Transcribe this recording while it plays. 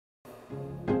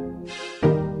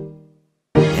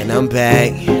I'm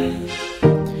back.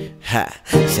 Ha,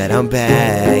 said I'm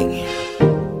back.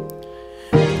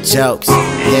 Jokes,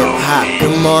 hip hop,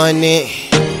 good morning.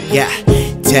 Yeah,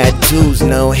 tattoos,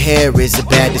 no hair is a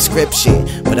bad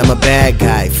description, but I'm a bad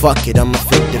guy, fuck it, I'm a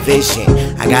fit division.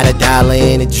 I got $1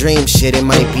 in a dream, shit, it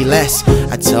might be less.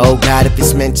 I told God if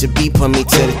it's meant to be, put me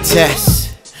to the test.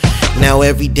 Now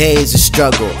every day is a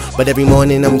struggle, but every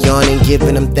morning I'm yawning,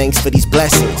 giving them thanks for these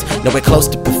blessings. Nowhere close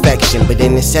to perfection, but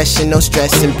in this session, no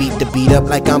stressing. Beat the beat up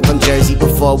like I'm from Jersey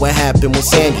before what happened with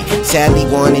Sandy. Sadly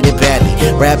wanted it badly,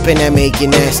 rapping that make it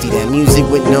nasty. That music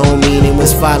with no meaning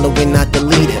was following, not the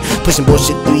leader. Pushing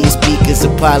bullshit through your speakers,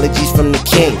 apologies from the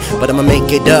king, but I'ma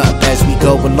make it up as we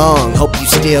go along. Hope you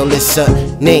still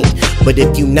listening, but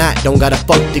if you not, don't got a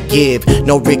fuck to give.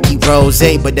 No Ricky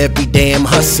Rose, but every day I'm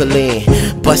hustling,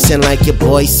 bustin' like your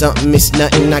boy, something is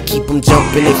nothing. I keep them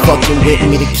jumping, they fucking with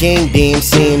me. The king,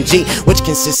 DMCMG, which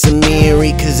consists of me and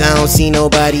Reed, cause I don't see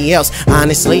nobody else.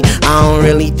 Honestly, I don't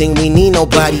really think we need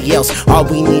nobody else. All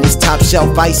we need is top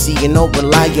shelf, icy and no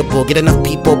reliable. Get enough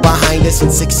people behind us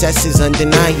and success is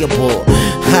undeniable.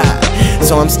 Ha,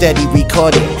 so I'm steady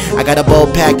recording. I got a bowl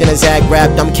packed and a zag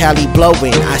wrapped, I'm Cali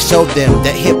blowing. I showed them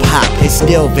that hip hop is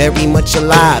still very much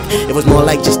alive. It was more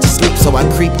like just to sleep, so I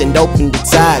creeped and opened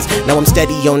its eyes. Now I'm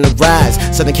steady on the rise,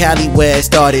 Southern Cali where it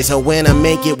started. So when I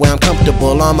make it where I'm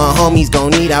comfortable, all my homies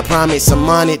gon' need, I promise I'm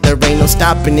on it. There ain't no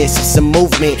stopping this, it's a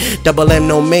movement. Double M,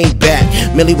 no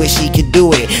Maybach, Millie wish she could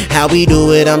do it. How we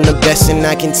do it, I'm the best and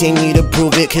I continue to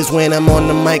prove it. Cause when I'm on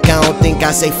the mic, I don't think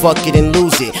I say fuck it and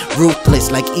lose it.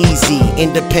 Ruthless like Easy,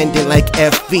 independent like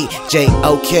FB,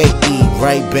 J-O-K-E,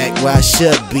 right back where I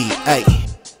should be, ayy.